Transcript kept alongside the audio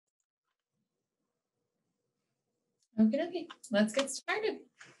Okay, let's get started.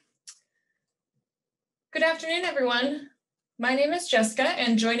 Good afternoon, everyone. My name is Jessica,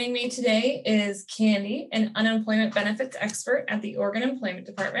 and joining me today is Candy, an unemployment benefits expert at the Oregon Employment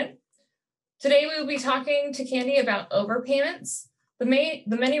Department. Today, we will be talking to Candy about overpayments, the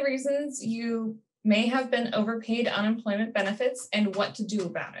many reasons you may have been overpaid unemployment benefits, and what to do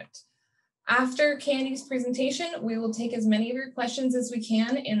about it. After Candy's presentation, we will take as many of your questions as we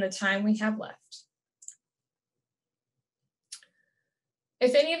can in the time we have left.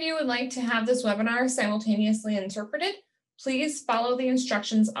 If any of you would like to have this webinar simultaneously interpreted, please follow the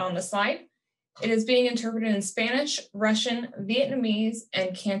instructions on the slide. It is being interpreted in Spanish, Russian, Vietnamese,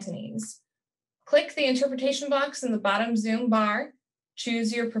 and Cantonese. Click the interpretation box in the bottom Zoom bar,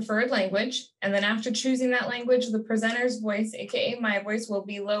 choose your preferred language, and then after choosing that language, the presenter's voice, aka my voice, will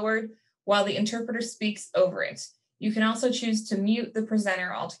be lowered while the interpreter speaks over it. You can also choose to mute the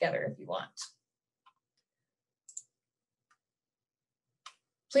presenter altogether if you want.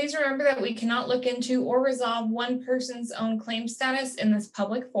 Please remember that we cannot look into or resolve one person's own claim status in this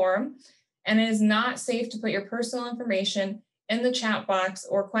public forum, and it is not safe to put your personal information in the chat box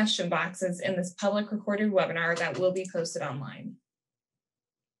or question boxes in this public recorded webinar that will be posted online.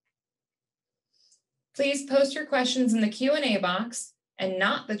 Please post your questions in the Q&A box and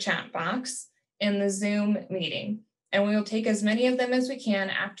not the chat box in the Zoom meeting, and we will take as many of them as we can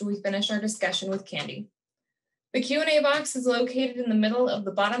after we finish our discussion with Candy. The Q&A box is located in the middle of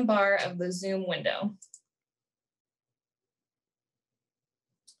the bottom bar of the Zoom window.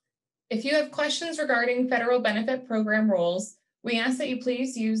 If you have questions regarding federal benefit program rules, we ask that you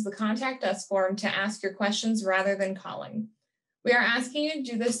please use the Contact Us form to ask your questions rather than calling. We are asking you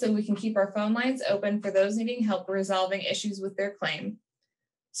to do this so we can keep our phone lines open for those needing help resolving issues with their claim.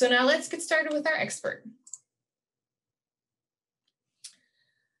 So now let's get started with our expert.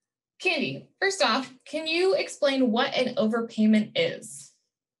 Candy, first off, can you explain what an overpayment is?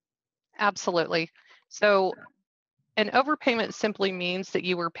 Absolutely. So an overpayment simply means that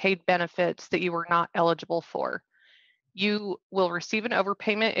you were paid benefits that you were not eligible for. You will receive an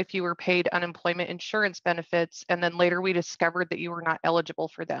overpayment if you were paid unemployment insurance benefits, and then later we discovered that you were not eligible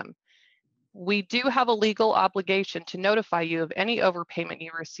for them. We do have a legal obligation to notify you of any overpayment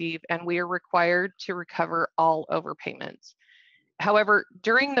you receive, and we are required to recover all overpayments. However,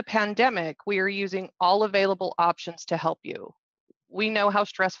 during the pandemic, we are using all available options to help you. We know how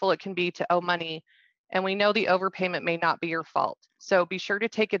stressful it can be to owe money, and we know the overpayment may not be your fault. So be sure to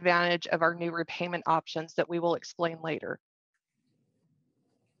take advantage of our new repayment options that we will explain later.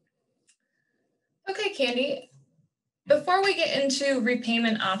 Okay, Candy, before we get into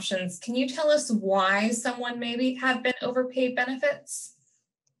repayment options, can you tell us why someone maybe have been overpaid benefits?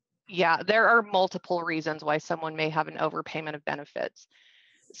 Yeah, there are multiple reasons why someone may have an overpayment of benefits.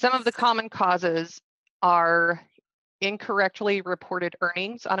 Some of the common causes are incorrectly reported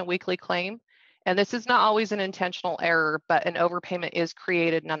earnings on a weekly claim. And this is not always an intentional error, but an overpayment is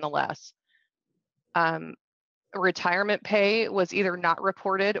created nonetheless. Retirement pay was either not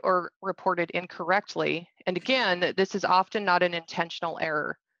reported or reported incorrectly. And again, this is often not an intentional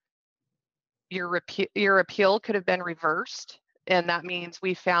error. Your appeal could have been reversed. And that means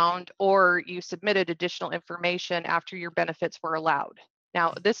we found or you submitted additional information after your benefits were allowed.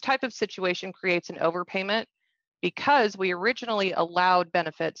 Now, this type of situation creates an overpayment because we originally allowed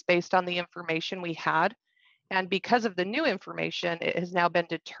benefits based on the information we had. And because of the new information, it has now been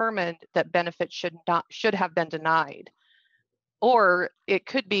determined that benefits should have been denied. Or it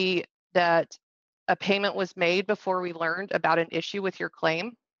could be that a payment was made before we learned about an issue with your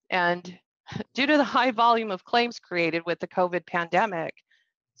claim. And due to the high volume of claims created with the COVID pandemic,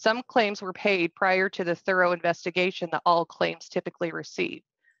 some claims were paid prior to the thorough investigation that all claims typically receive.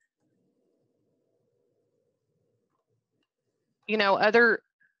 You know, other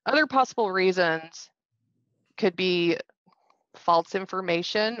possible reasons could be false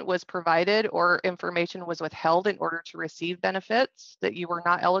information was provided or information was withheld in order to receive benefits that you were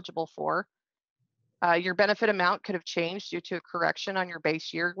not eligible for. Your benefit amount could have changed due to a correction on your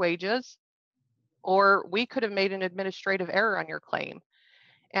base year wages, or we could have made an administrative error on your claim.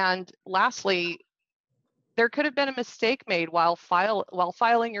 And lastly, there could have been a mistake made while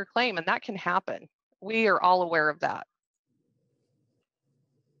filing your claim, and that can happen. We are all aware of that.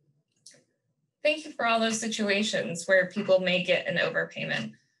 Thank you for all those situations where people may get an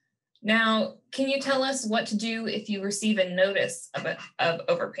overpayment. Now, can you tell us what to do if you receive a notice of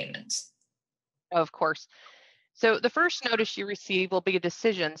overpayment? Of course. So the first notice you receive will be a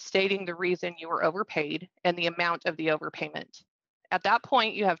decision stating the reason you were overpaid and the amount of the overpayment. At that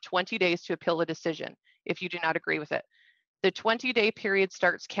point, you have 20 days to appeal the decision if you do not agree with it. The 20-day period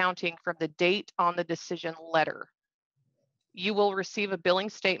starts counting from the date on the decision letter. You will receive a billing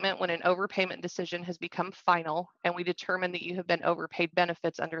statement when an overpayment decision has become final and we determine that you have been overpaid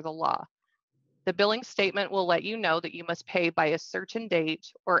benefits under the law. The billing statement will let you know that you must pay by a certain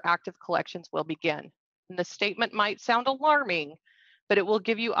date or active collections will begin. And the statement might sound alarming, but it will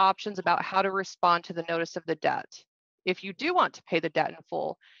give you options about how to respond to the notice of the debt. If you do want to pay the debt in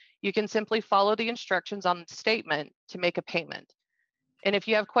full, you can simply follow the instructions on the statement to make a payment. And if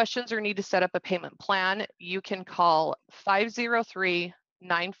you have questions or need to set up a payment plan, you can call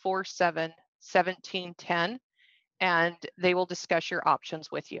 503-947-1710 and they will discuss your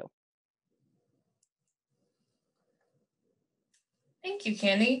options with you. Thank you,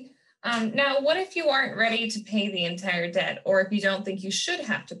 Candy. Now, what if you aren't ready to pay the entire debt, or if you don't think you should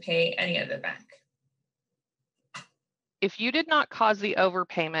have to pay any of it back? If you did not cause the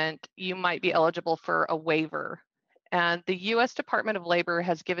overpayment, you might be eligible for a waiver. And the U.S. Department of Labor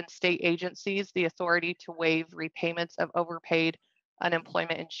has given state agencies the authority to waive repayments of overpaid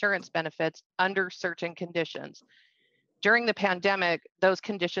unemployment insurance benefits under certain conditions. During the pandemic, those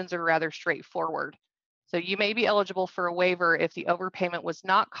conditions are rather straightforward. So you may be eligible for a waiver if the overpayment was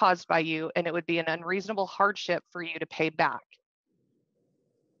not caused by you and it would be an unreasonable hardship for you to pay back.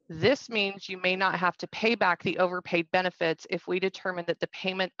 This means you may not have to pay back the overpaid benefits if we determine that the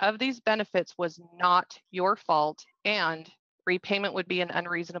payment of these benefits was not your fault and repayment would be an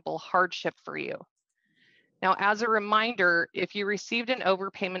unreasonable hardship for you. Now, as a reminder, if you received an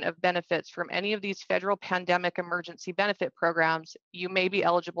overpayment of benefits from any of these federal pandemic emergency benefit programs, you may be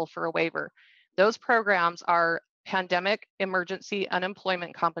eligible for a waiver. Those programs are Pandemic Emergency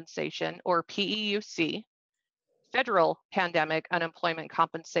Unemployment Compensation, or PEUC, Federal Pandemic Unemployment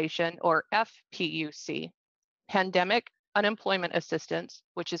Compensation, or FPUC, Pandemic Unemployment Assistance,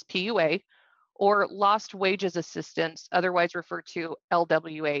 which is PUA, or Lost Wages Assistance, otherwise referred to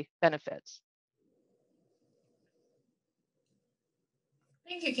LWA benefits.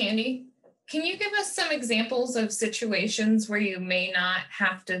 Thank you, Candy. Can you give us some examples of situations where you may not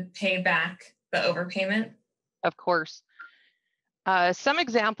have to pay back the overpayment? Of course. Some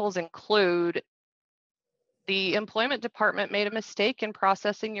examples include the employment department made a mistake in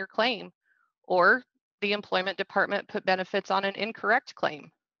processing your claim, or the employment department put benefits on an incorrect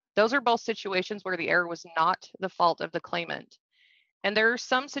claim. Those are both situations where the error was not the fault of the claimant. And there are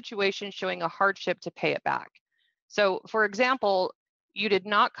some situations showing a hardship to pay it back. So for example, you did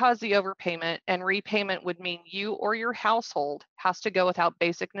not cause the overpayment and repayment would mean you or your household has to go without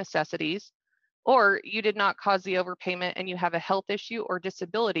basic necessities, or you did not cause the overpayment and you have a health issue or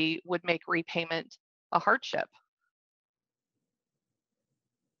disability would make repayment a hardship.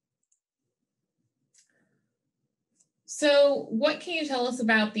 So what can you tell us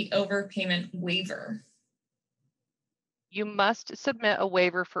about the overpayment waiver? You must submit a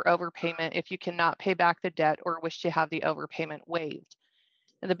waiver for overpayment if you cannot pay back the debt or wish to have the overpayment waived.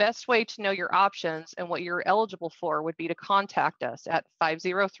 And the best way to know your options and what you're eligible for would be to contact us at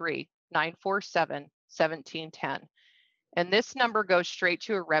 503-947-1710. And this number goes straight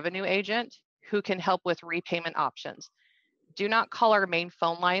to a revenue agent who can help with repayment options. Do not call our main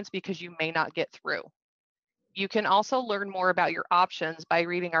phone lines because you may not get through. You can also learn more about your options by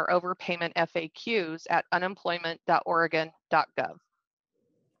reading our overpayment FAQs at unemployment.oregon.gov.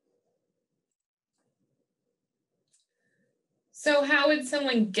 So how would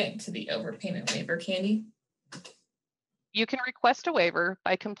someone get to the overpayment waiver, Candy? You can request a waiver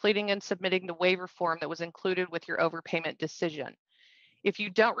by completing and submitting the waiver form that was included with your overpayment decision. If you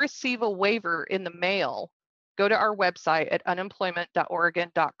don't receive a waiver in the mail, go to our website at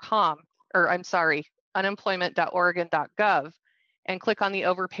unemployment.oregon.gov and click on the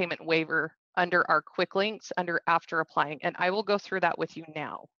overpayment waiver under our quick links under after applying. And I will go through that with you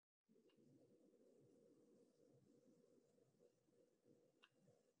now.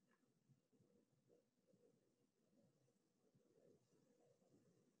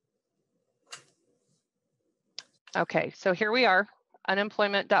 Okay, so here we are,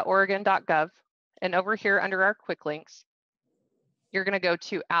 unemployment.oregon.gov, and over here under our quick links, you're going to go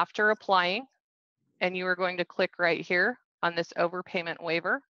to after applying, and you are going to click right here on this overpayment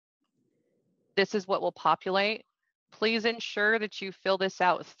waiver. This is what will populate. Please ensure that you fill this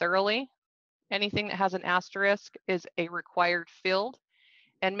out thoroughly. Anything that has an asterisk is a required field,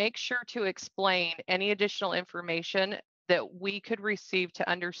 and make sure to explain any additional information that we could receive to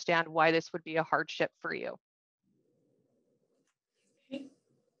understand why this would be a hardship for you.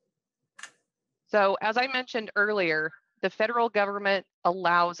 So as I mentioned earlier, the federal government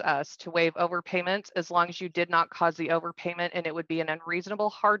allows us to waive overpayments as long as you did not cause the overpayment and it would be an unreasonable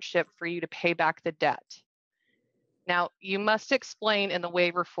hardship for you to pay back the debt. Now, you must explain in the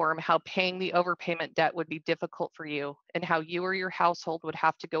waiver form how paying the overpayment debt would be difficult for you and how you or your household would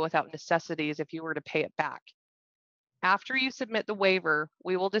have to go without necessities if you were to pay it back. After you submit the waiver,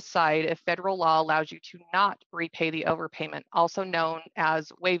 we will decide if federal law allows you to not repay the overpayment, also known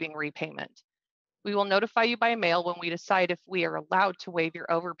as waiving repayment. We will notify you by mail when we decide if we are allowed to waive your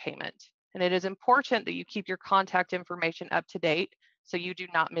overpayment. And it is important that you keep your contact information up to date so you do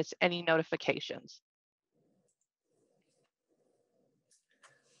not miss any notifications.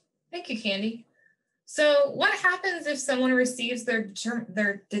 Thank you, Candy. So what happens if someone receives their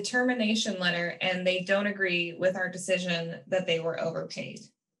determination letter and they don't agree with our decision that they were overpaid?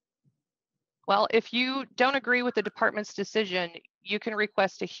 Well, if you don't agree with the department's decision, you can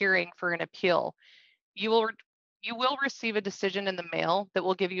request a hearing for an appeal. You will receive a decision in the mail that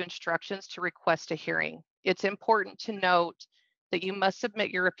will give you instructions to request a hearing. It's important to note that you must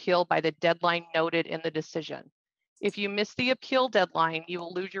submit your appeal by the deadline noted in the decision. If you miss the appeal deadline, you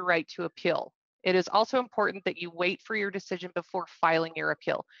will lose your right to appeal. It is also important that you wait for your decision before filing your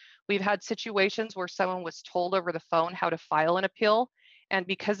appeal. We've had situations where someone was told over the phone how to file an appeal, and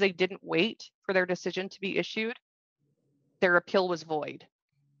because they didn't wait for their decision to be issued, their appeal was void.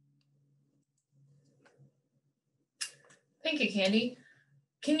 Thank you, Candy.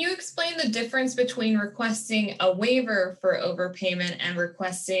 Can you explain the difference between requesting a waiver for overpayment and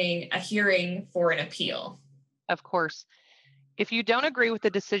requesting a hearing for an appeal? Of course. If you don't agree with the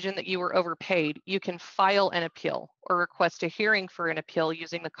decision that you were overpaid, you can file an appeal or request a hearing for an appeal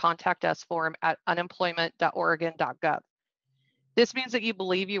using the Contact Us form at unemployment.oregon.gov. This means that you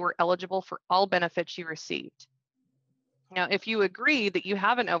believe you were eligible for all benefits you received. Now, if you agree that you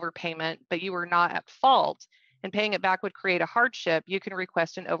have an overpayment, but you were not at fault and paying it back would create a hardship, you can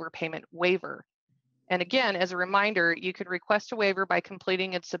request an overpayment waiver. And again, as a reminder, you can request a waiver by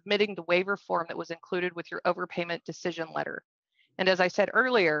completing and submitting the waiver form that was included with your overpayment decision letter. And as I said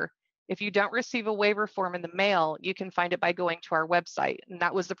earlier, if you don't receive a waiver form in the mail, you can find it by going to our website. And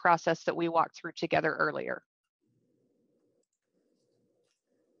that was the process that we walked through together earlier.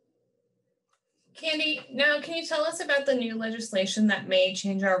 Candy, now can you tell us about the new legislation that may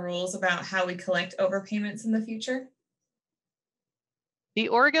change our rules about how we collect overpayments in the future? The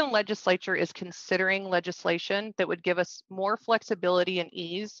Oregon legislature is considering legislation that would give us more flexibility and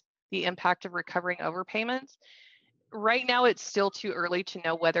ease the impact of recovering overpayments. Right now, it's still too early to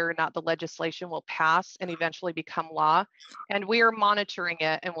know whether or not the legislation will pass and eventually become law. And we are monitoring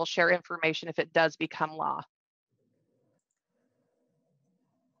it and will share information if it does become law.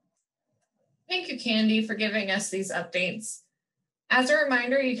 Thank you, Candy, for giving us these updates. As a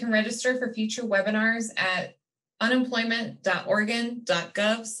reminder, you can register for future webinars at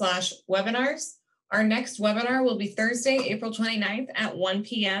unemployment.oregon.gov/webinars. Our next webinar will be Thursday, April 29th at 1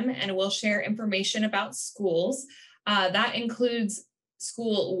 p.m. and we'll share information about schools. That includes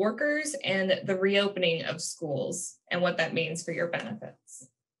school workers and the reopening of schools and what that means for your benefits.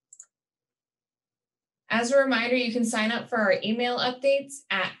 As a reminder, you can sign up for our email updates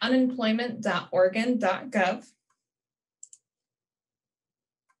at unemployment.oregon.gov.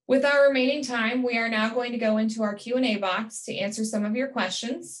 With our remaining time, we are now going to go into our Q&A box to answer some of your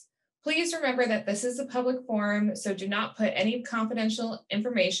questions. Please remember that this is a public forum, so do not put any confidential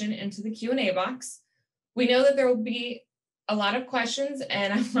information into the Q&A box. We know that there will be a lot of questions,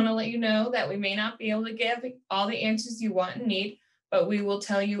 and I want to let you know that we may not be able to give all the answers you want and need, but we will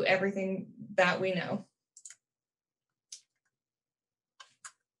tell you everything that we know.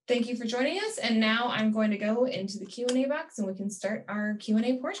 Thank you for joining us, and now I'm going to go into the Q&A box and we can start our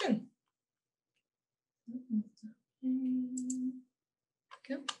Q&A portion.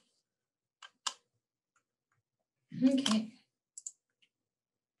 Go. Okay.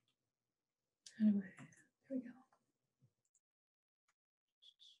 Here we go.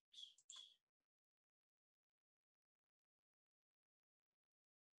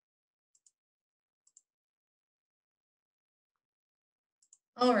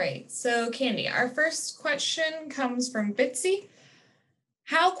 All right, so Candy, our first question comes from Bitsy.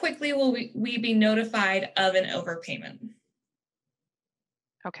 How quickly will we be notified of an overpayment?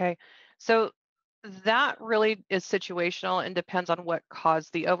 Okay, so that really is situational and depends on what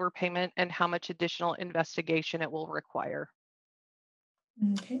caused the overpayment and how much additional investigation it will require.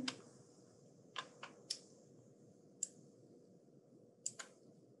 Okay.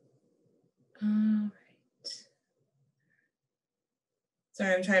 All right.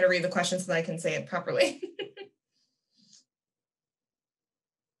 Sorry, I'm trying to read the question so that I can say it properly.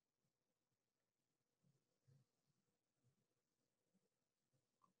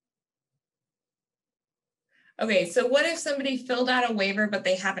 Okay, so what if somebody filled out a waiver, but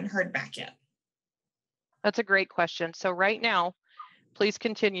they haven't heard back yet? That's a great question. So right now, please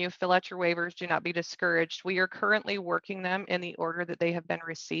continue, fill out your waivers, do not be discouraged. We are currently working them in the order that they have been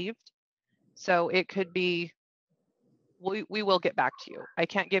received. So it could be, we will get back to you. I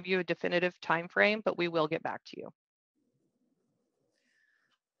can't give you a definitive time frame, but we will get back to you.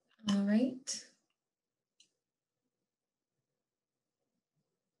 All right.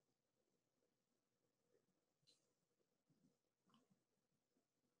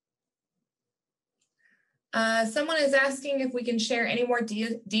 Someone is asking if we can share any more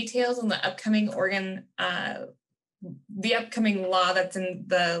details on the upcoming the upcoming law that's in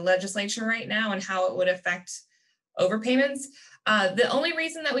the legislature right now and how it would affect overpayments. The only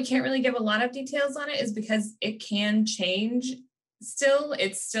reason that we can't really give a lot of details on it is because it can change still.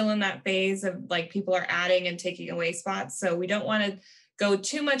 It's still in that phase of like people are adding and taking away spots. So we don't want to go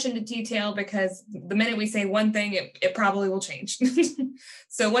too much into detail because the minute we say one thing, it probably will change.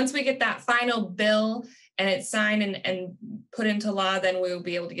 So once we get that final bill and it's signed and put into law, then we will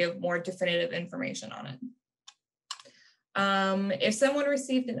be able to give more definitive information on it. If someone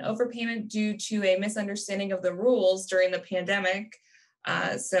received an overpayment due to a misunderstanding of the rules during the pandemic,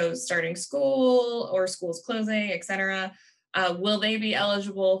 so starting school or schools closing, etc., will they be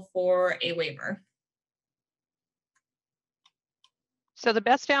eligible for a waiver? So the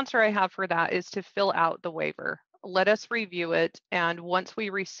best answer I have for that is to fill out the waiver. Let us review it, and once we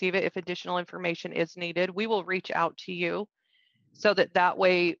receive it, if additional information is needed, we will reach out to you so that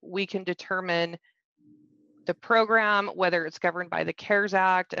way we can determine the program, whether it's governed by the CARES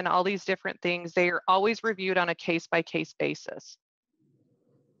Act and all these different things. They are always reviewed on a case-by-case basis.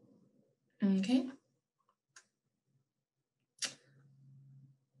 Okay.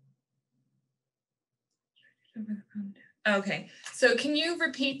 Okay, so can you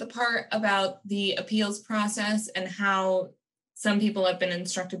repeat the part about the appeals process and how some people have been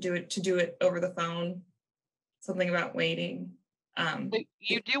instructed to do it over the phone? Something about waiting.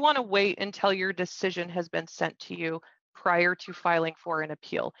 You do want to wait until your decision has been sent to you prior to filing for an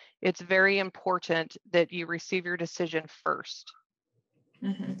appeal. It's very important that you receive your decision first.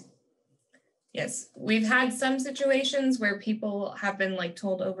 Mm-hmm. Yes, we've had some situations where people have been like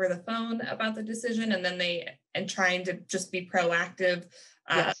told over the phone about the decision and then trying to just be proactive,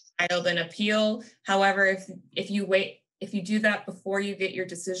 Yes. filed an appeal. However, if you do that before you get your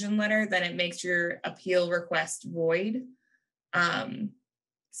decision letter, then it makes your appeal request void.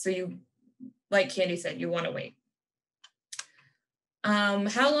 So you, like Candy said, you want to wait.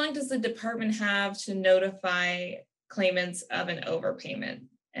 How long does the department have to notify claimants of an overpayment?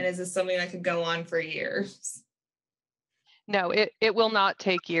 And is this something that could go on for years? No, it will not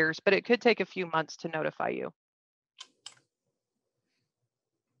take years, but it could take a few months to notify you.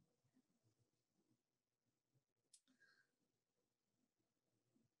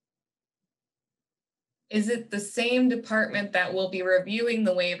 Is it the same department that will be reviewing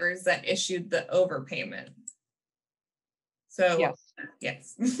the waivers that issued the overpayment? So, yes.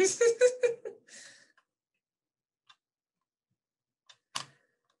 Yes.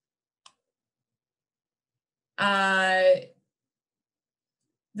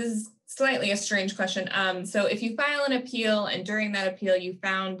 This is slightly a strange question. So if you file an appeal and during that appeal you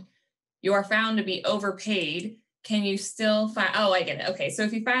are found to be overpaid, can you still file? Oh, I get it. Okay, so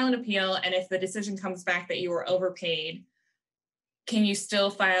if you file an appeal and if the decision comes back that you were overpaid, can you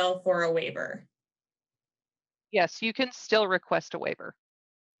still file for a waiver? Yes, you can still request a waiver.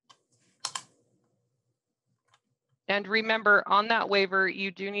 And remember, on that waiver,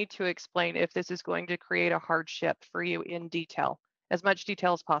 you do need to explain if this is going to create a hardship for you in detail, as much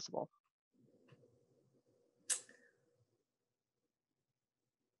detail as possible.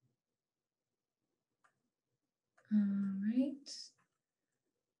 All right.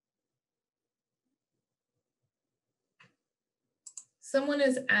 Someone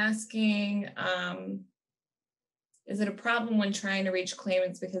is asking, is it a problem when trying to reach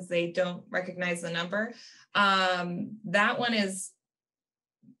claimants because they don't recognize the number? That one is,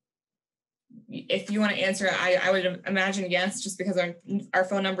 if you want to answer it, I would imagine yes, just because our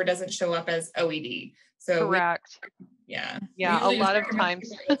phone number doesn't show up as OED. So correct. Yeah, a lot of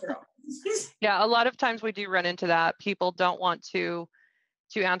times. Yeah, a lot of times we do run into that. People don't want to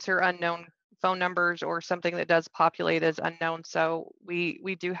answer unknown phone numbers or something that does populate as unknown. So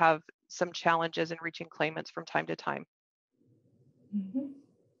we do have some challenges in reaching claimants from time to time. Mm-hmm.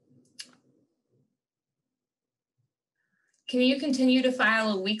 Can you continue to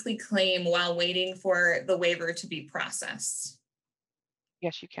file a weekly claim while waiting for the waiver to be processed?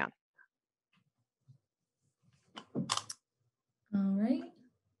 Yes, you can. All right.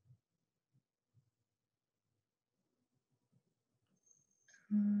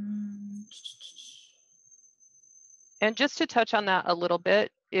 And just to touch on that a little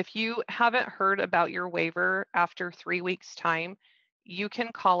bit, if you haven't heard about your waiver after 3 weeks' time, you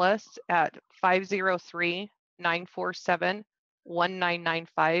can call us at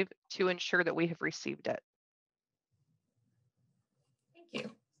 503-947-1995 to ensure that we have received it. Thank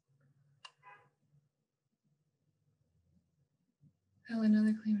you. Oh,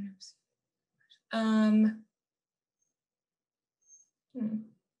 another claim.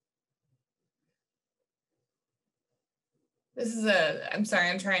 This is I'm sorry,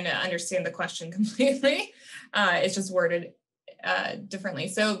 I'm trying to understand the question completely. It's just worded differently.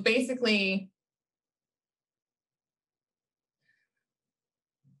 So basically,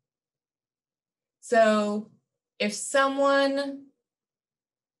 if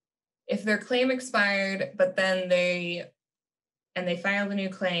their claim expired, but then they filed a new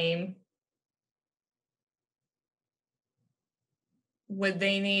claim, would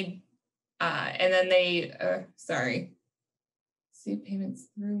they need, and then they, see payments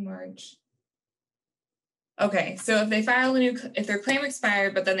through March. Okay, so if they file if their claim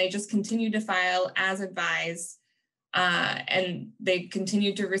expired, but then they just continue to file as advised, and they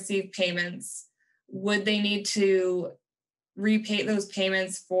continue to receive payments, would they need to repay those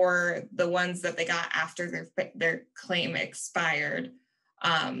payments for the ones that they got after their claim expired?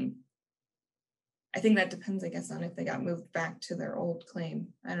 I think that depends, I guess, on if they got moved back to their old claim.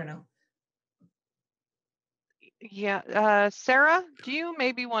 I don't know. Yeah, Sarah, do you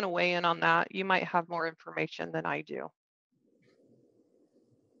maybe want to weigh in on that? You might have more information than I do.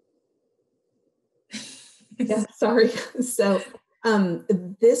 Yeah, sorry. So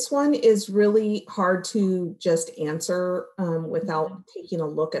this one is really hard to just answer without taking a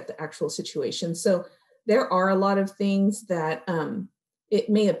look at the actual situation. So there are a lot of things that it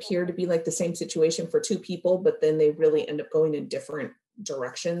may appear to be like the same situation for two people, but then they really end up going in different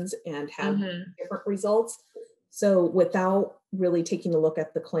directions and have different results. So without really taking a look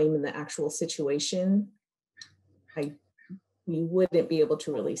at the claim and the actual situation, we wouldn't be able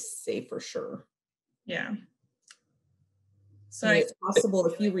to really say for sure. Yeah. So it's possible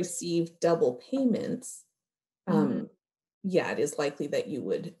if you receive double payments, yeah, it is likely that you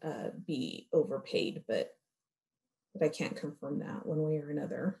would be overpaid, but I can't confirm that one way or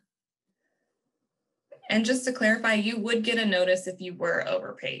another. And just to clarify, you would get a notice if you were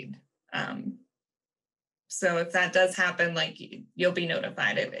overpaid. So if that does happen, like you'll be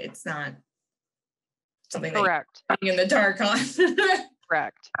notified. It's not something Correct. that you're in the dark on.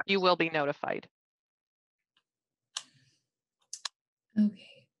 Correct. You will be notified.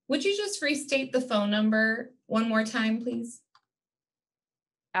 Okay. Would you just restate the phone number one more time, please?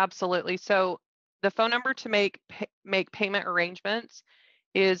 Absolutely. So the phone number to make payment arrangements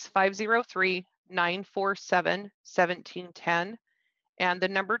is 503-947-1710. And the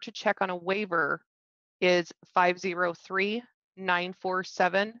number to check on a waiver is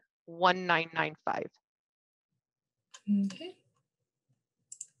 503-947-1995. Okay.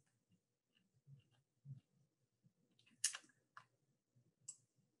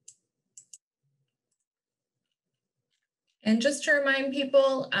 And just to remind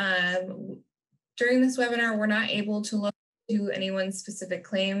people, during this webinar, we're not able to look to anyone's specific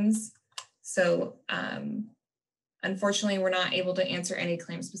claims. So unfortunately, we're not able to answer any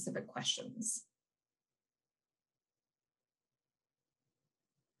claim-specific questions.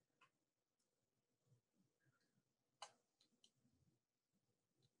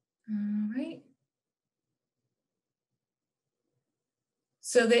 All right.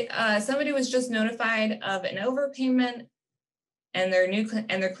 So somebody was just notified of an overpayment, and their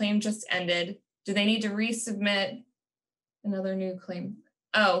claim just ended. Do they need to resubmit another new claim?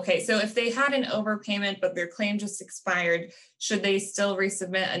 Oh, okay. So if they had an overpayment but their claim just expired, should they still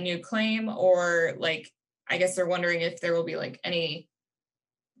resubmit a new claim, or like, I guess they're wondering if there will be like any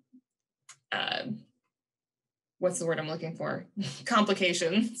what's the word I'm looking for?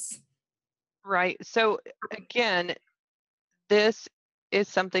 Complications. Right. So again, this is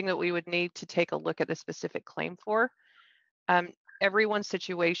something that we would need to take a look at the specific claim for. Everyone's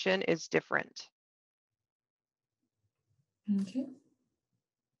situation is different. Okay.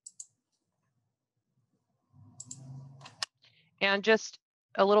 And just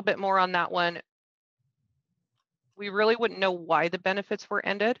a little bit more on that one. We really wouldn't know why the benefits were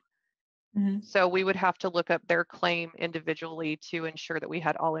ended. So we would have to look up their claim individually to ensure that we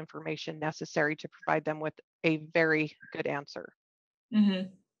had all information necessary to provide them with a very good answer.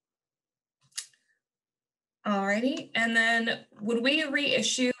 Alrighty, and then would we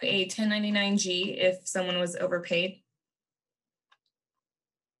reissue a 1099-G if someone was overpaid?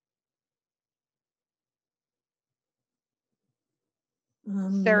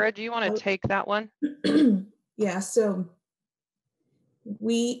 Sarah, do you want to take that one? Yeah, so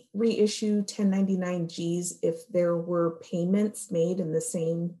we reissue 1099-Gs if there were payments made in the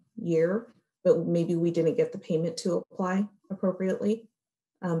same year, but maybe we didn't get the payment to apply appropriately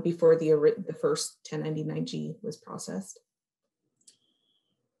before the first 1099-G was processed.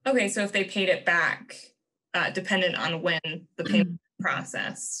 Okay, so if they paid it back, dependent on when the payment was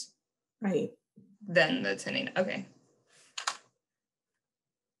processed. Right. Then the 1099, okay.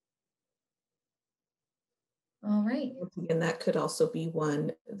 All right. And that could also be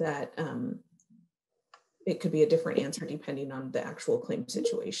one that it could be a different answer depending on the actual claim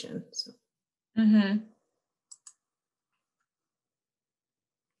situation. So. Mm-hmm.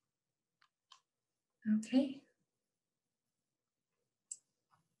 Okay.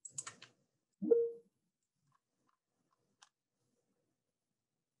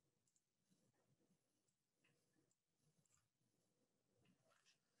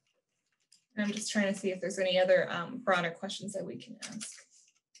 I'm just trying to see if there's any other broader questions that we can ask.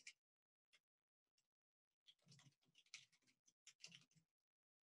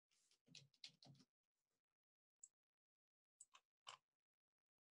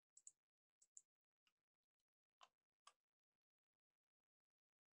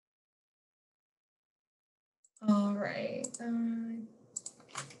 All right.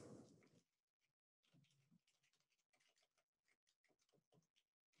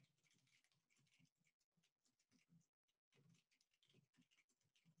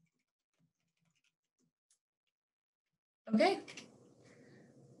 Okay.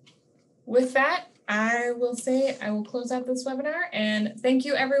 With that, I will say I will close out this webinar, and thank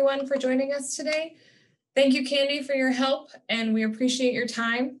you everyone for joining us today. Thank you, Candy, for your help, and we appreciate your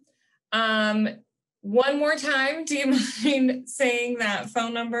time. One more time, do you mind saying that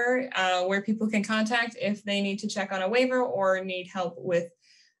phone number where people can contact if they need to check on a waiver or need help with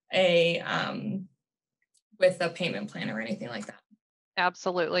a payment plan or anything like that?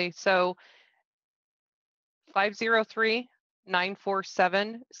 Absolutely. So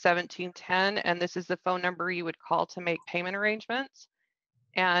 503-947-1710, and this is the phone number you would call to make payment arrangements.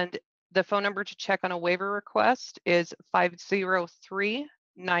 And the phone number to check on a waiver request is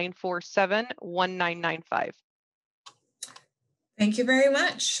 503-947-1995. Thank you very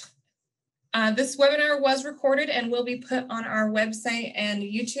much. This webinar was recorded and will be put on our website and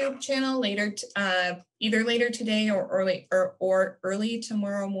YouTube channel later, either later today or early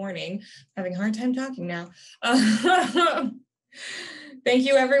tomorrow morning. I'm having a hard time talking now. Thank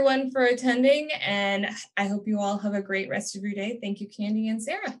you everyone for attending, and I hope you all have a great rest of your day. Thank you, Candy and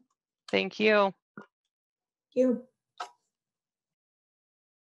Sarah. Thank you. Thank you.